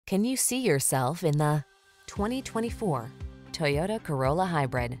Can you see yourself in the 2024 Toyota Corolla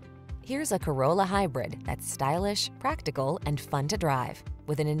Hybrid? Here's a Corolla Hybrid that's stylish, practical, and fun to drive.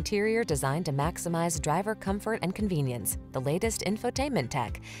 With an interior designed to maximize driver comfort and convenience, the latest infotainment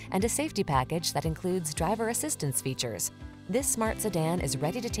tech, and a safety package that includes driver assistance features, this smart sedan is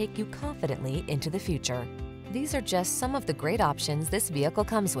ready to take you confidently into the future. These are just some of the great options this vehicle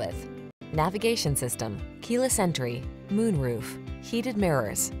comes with: navigation system, keyless entry, moonroof, heated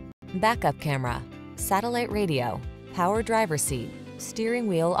mirrors, backup camera, satellite radio, power driver seat, steering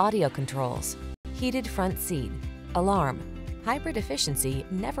wheel audio controls, heated front seat, alarm. Hybrid efficiency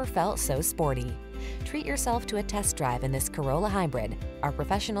never felt so sporty. Treat yourself to a test drive in this Corolla Hybrid. Our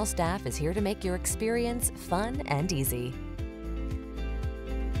professional staff is here to make your experience fun and easy.